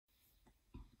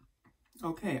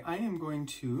Okay, I am going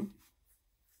to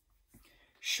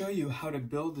show you how to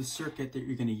build the circuit that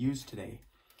you're going to use today.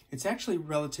 It's actually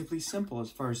relatively simple as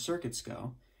far as circuits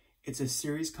go. It's a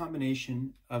series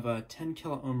combination of a 10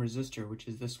 kilo ohm resistor, which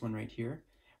is this one right here,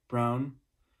 brown,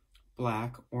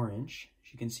 black, orange,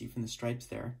 as you can see from the stripes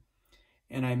there.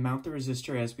 And I mount the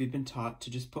resistor as we've been taught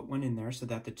to just put one in there so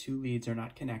that the two leads are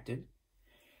not connected.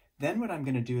 Then what I'm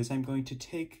going to do is I'm going to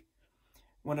take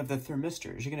one of the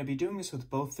thermistors. You're going to be doing this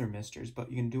with both thermistors, but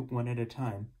you can do it one at a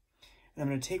time. And I'm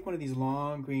going to take one of these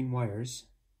long green wires,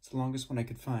 it's the longest one I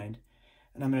could find,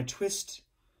 and I'm going to twist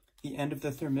the end of the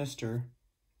thermistor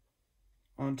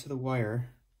onto the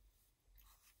wire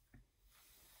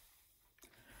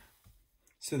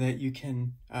so that you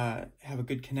can have a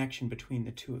good connection between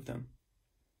the two of them.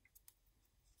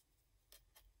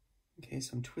 Okay,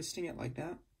 so I'm twisting it like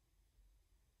that.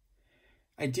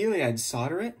 Ideally, I'd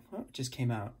solder it. Oh, it just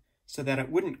came out. So that it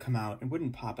wouldn't come out, it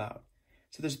wouldn't pop out.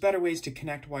 So there's better ways to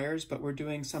connect wires, but we're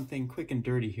doing something quick and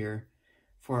dirty here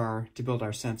to build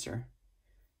our sensor.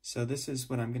 So this is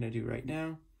what I'm going to do right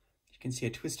now. You can see I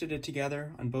twisted it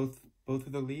together on both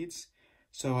of the leads,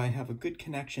 so I have a good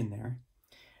connection there.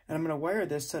 And I'm going to wire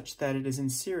this such that it is in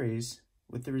series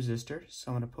with the resistor.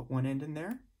 So I'm going to put one end in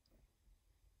there.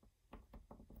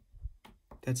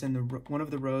 That's in one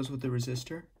of the rows with the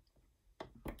resistor.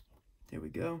 There we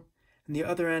go. And the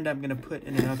other end I'm going to put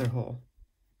in another hole.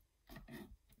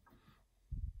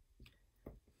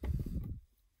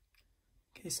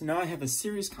 Okay, so now I have a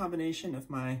series combination of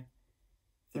my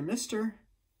thermistor,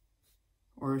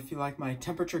 or if you like, my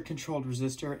temperature controlled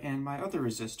resistor and my other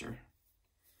resistor.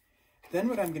 Then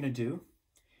what I'm going to do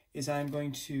is I'm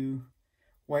going to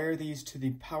wire these to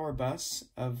the power bus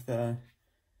of the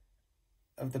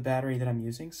battery that I'm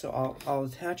using. So I'll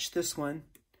attach this one.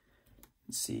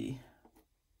 Let's see.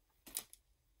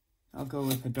 I'll go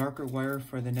with a darker wire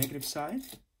for the negative side,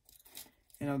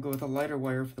 and I'll go with a lighter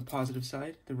wire for the positive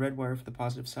side, the red wire for the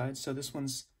positive side. So this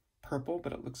one's purple,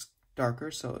 but it looks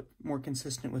darker, so it's more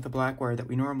consistent with the black wire that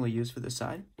we normally use for this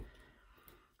side.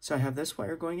 So I have this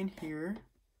wire going in here.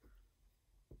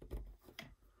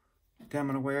 Then I'm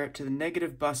going to wire it to the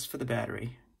negative bus for the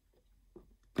battery.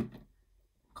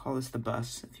 Call this the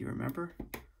bus, if you remember.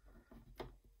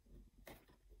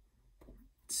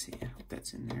 Let's see, I hope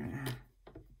that's in there.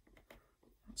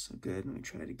 Not so good. Let me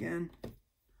try it again.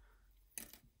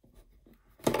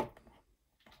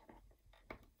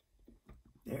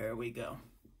 There we go.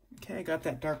 Okay, I got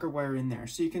that darker wire in there.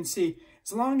 So you can see,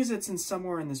 as long as it's in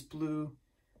somewhere in this blue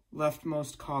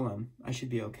leftmost column, I should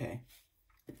be okay.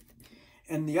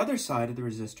 And the other side of the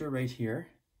resistor, right here,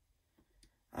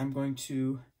 I'm going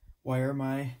to wire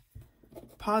my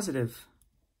positive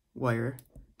wire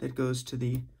that goes to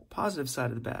the positive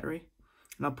side of the battery,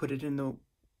 and I'll put it in the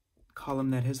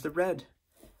column that has the red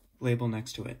label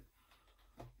next to it.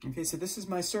 Okay, so this is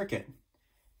my circuit,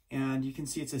 and you can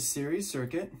see it's a series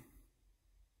circuit,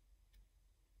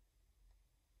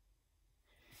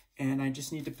 and I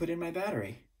just need to put in my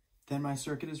battery. Then my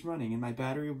circuit is running, and my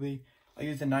battery will be, I'll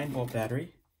use the 9-volt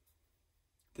battery,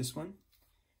 this one,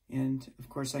 and of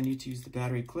course I need to use the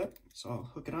battery clip, so I'll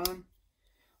hook it on.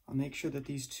 I'll make sure that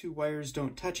these two wires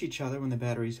don't touch each other when the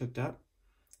battery's hooked up.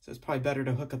 So it's probably better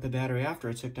to hook up the battery after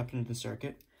it's hooked up into the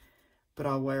circuit. But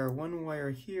I'll wire one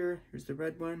wire here. Here's the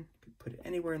red one. Could put it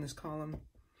anywhere in this column.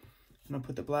 And I'll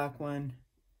put the black one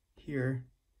here.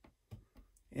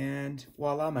 And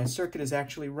voila, my circuit is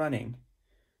actually running.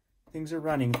 Things are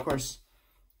running. Of course,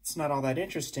 it's not all that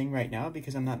interesting right now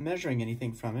because I'm not measuring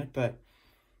anything from it, but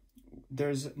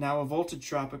there's now a voltage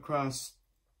drop across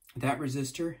that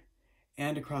resistor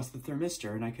and across the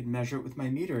thermistor, and I could measure it with my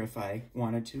meter if I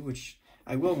wanted to, which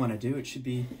I will want to do. It should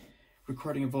be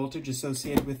recording a voltage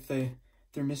associated with the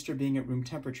thermistor being at room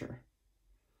temperature.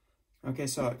 Okay,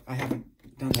 so I haven't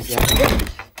done that yet.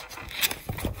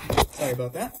 Sorry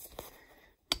about that.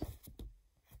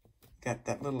 Got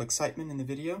that little excitement in the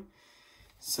video.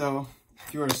 So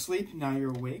if you were asleep, now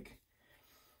you're awake.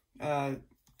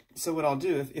 So what I'll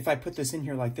do, if I put this in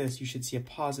here like this, you should see a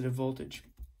positive voltage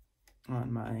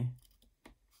on my...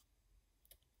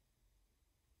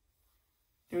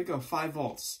 Here we go, 5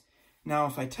 volts. Now,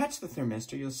 if I touch the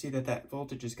thermistor, you'll see that that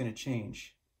voltage is going to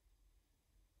change.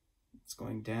 It's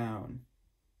going down.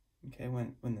 Okay,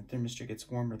 when the thermistor gets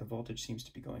warmer, the voltage seems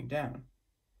to be going down.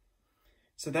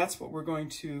 So that's what we're going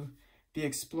to be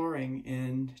exploring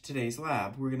in today's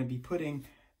lab. We're going to be putting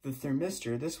the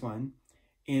thermistor, this one,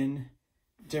 in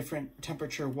different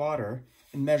temperature water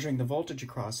and measuring the voltage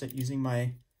across it using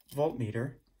my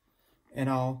voltmeter. And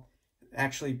I'll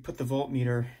actually put the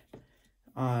voltmeter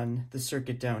on the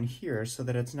circuit down here so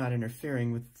that it's not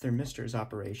interfering with the thermistor's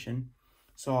operation.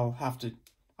 So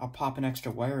I'll pop an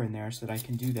extra wire in there so that I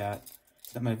can do that,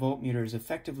 so that my voltmeter is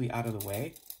effectively out of the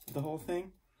way of the whole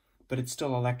thing, but it's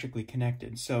still electrically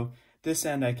connected. So this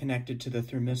end I connected to the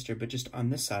thermistor, but just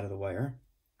on this side of the wire.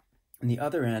 And the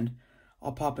other end,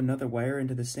 I'll pop another wire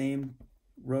into the same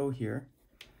row here.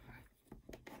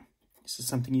 This is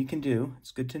something you can do.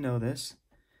 It's good to know this.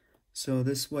 So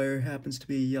this wire happens to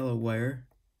be a yellow wire.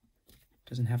 It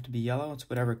doesn't have to be yellow, it's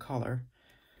whatever color.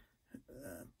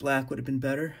 Black would have been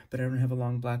better, but I don't have a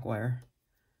long black wire.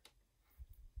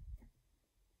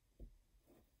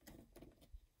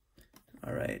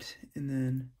 All right, and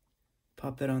then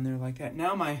pop that on there like that.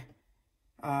 Now my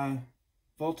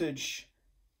voltage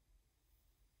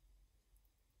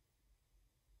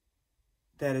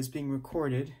that is being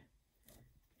recorded,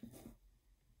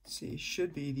 let's see,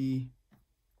 should be the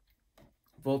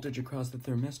voltage across the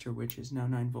thermistor, which is now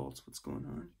 9 volts. What's going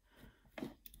on?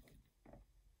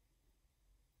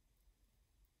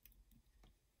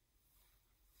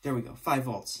 There we go, 5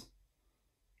 volts.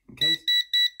 Okay.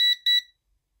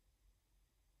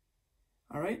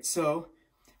 All right, so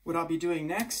what I'll be doing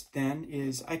next then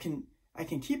is I can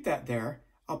keep that there.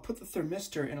 I'll put the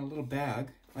thermistor in a little bag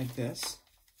like this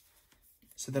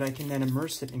so that I can then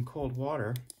immerse it in cold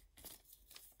water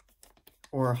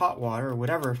or hot water or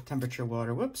whatever temperature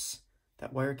water. Whoops,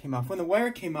 that wire came off. When the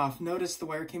wire came off, notice the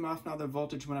wire came off, now the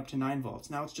voltage went up to 9 volts.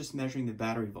 Now it's just measuring the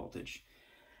battery voltage.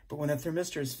 But when the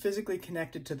thermistor is physically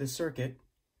connected to the circuit,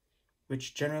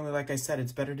 which generally, like I said,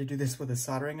 it's better to do this with a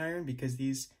soldering iron because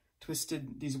these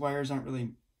wires aren't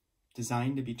really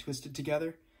designed to be twisted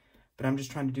together, but I'm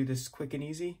just trying to do this quick and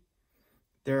easy.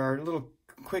 There are little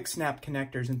quick snap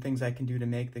connectors and things I can do to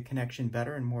make the connection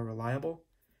better and more reliable,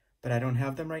 but I don't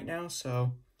have them right now,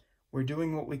 so we're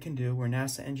doing what we can do. We're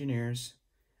NASA engineers,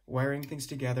 wiring things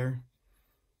together,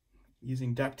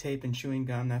 using duct tape and chewing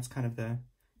gum. That's kind of the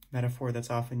metaphor that's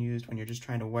often used when you're just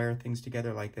trying to wire things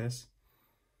together like this.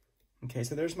 Okay,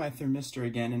 so there's my thermistor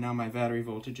again, and now my battery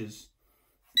voltage is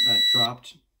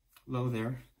dropped low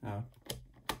there.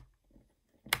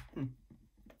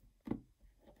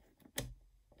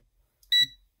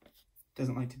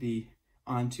 Doesn't like to be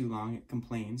on too long. It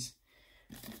complains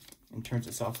and turns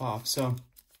itself off, so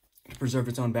to preserve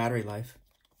its own battery life.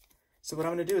 So what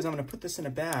I'm going to do is I'm going to put this in a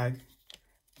bag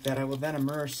that I will then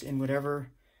immerse in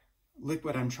whatever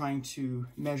liquid I'm trying to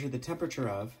measure the temperature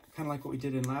of, kind of like what we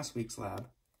did in last week's lab.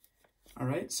 All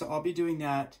right, so I'll be doing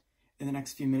that in the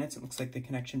next few minutes. It looks like the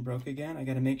connection broke again. I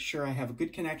got to make sure I have a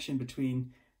good connection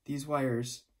between these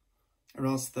wires, or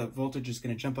else the voltage is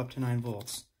going to jump up to 9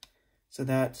 volts. So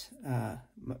that,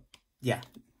 yeah,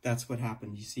 that's what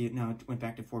happened. You see it now, it went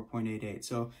back to 4.88.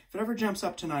 So if it ever jumps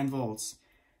up to 9 volts,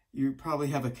 you probably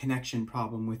have a connection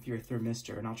problem with your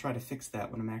thermistor, and I'll try to fix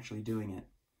that when I'm actually doing it.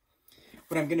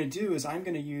 What I'm going to do is I'm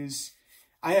going to use,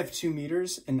 I have 2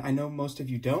 meters, and I know most of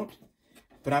you don't,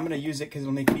 but I'm going to use it because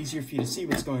it'll make it easier for you to see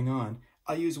what's going on.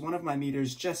 I'll use one of my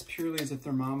meters just purely as a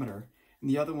thermometer, and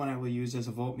the other one I will use as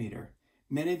a voltmeter.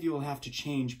 Many of you will have to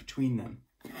change between them.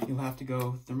 You'll have to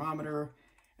go thermometer,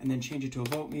 and then change it to a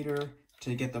voltmeter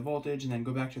to get the voltage, and then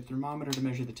go back to a thermometer to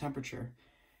measure the temperature.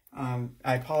 I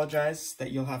apologize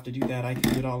that you'll have to do that. I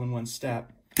can do it all in one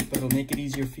step, but it'll make it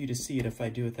easier for you to see it if I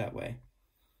do it that way.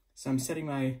 So I'm setting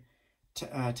my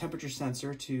temperature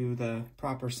sensor to the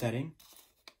proper setting,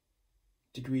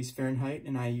 degrees Fahrenheit,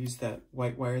 and I use that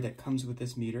white wire that comes with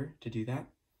this meter to do that.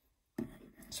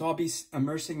 So I'll be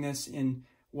immersing this in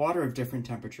water of different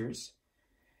temperatures,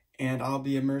 and I'll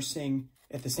be immersing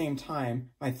at the same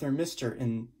time my thermistor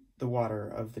in the water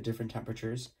of the different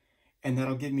temperatures, and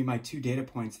that'll give me my 2 data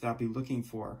points that I'll be looking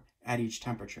for at each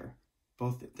temperature.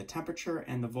 Both the temperature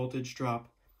and the voltage drop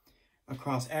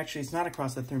across, actually it's not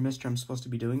across the thermistor I'm supposed to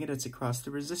be doing it, it's across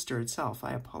the resistor itself.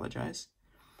 I apologize.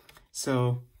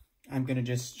 So I'm going to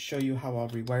just show you how I'll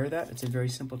rewire that. It's a very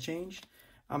simple change.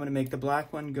 I'm going to make the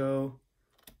black one go,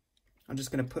 I'm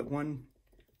just going to put one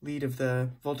lead of the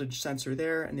voltage sensor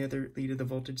there and the other lead of the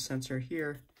voltage sensor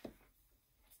here.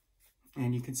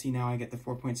 And you can see now I get the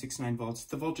 4.69 volts.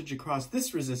 The voltage across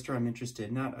this resistor I'm interested,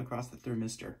 not across the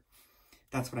thermistor.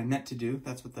 That's what I meant to do.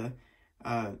 That's what the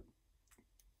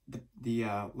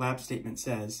lab statement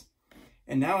says.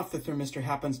 And now if the thermistor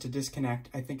happens to disconnect,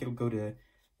 I think it'll go to,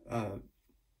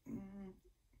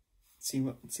 see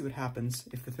what happens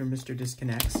if the thermistor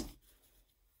disconnects. It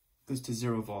goes to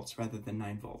 0 volts rather than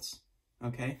 9 volts.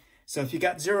 Okay, so if you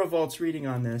got 0 volts reading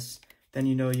on this, then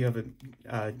you know you have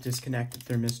a disconnected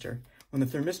thermistor. When the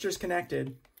thermistor is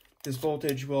connected, this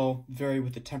voltage will vary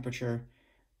with the temperature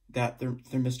that the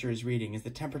thermistor is reading. As the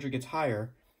temperature gets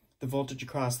higher, the voltage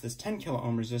across this 10 kilo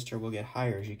ohm resistor will get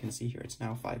higher. As you can see here, it's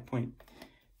now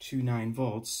 5.29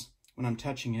 volts. when I'm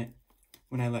touching it,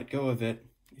 when I let go of it,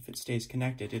 if it stays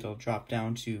connected, it'll drop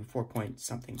down to 4 point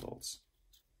something volts.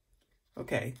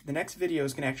 Okay, the next video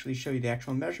is going to actually show you the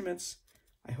actual measurements.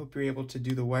 I hope you're able to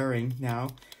do the wiring now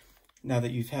that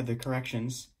you've had the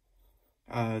corrections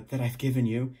that I've given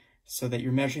you, so that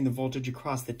you're measuring the voltage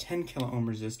across the 10 kilo ohm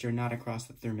resistor, not across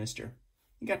the thermistor.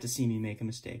 You got to see me make a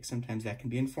mistake. Sometimes that can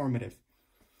be informative.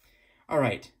 All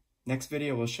right, next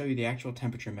video will show you the actual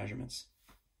temperature measurements.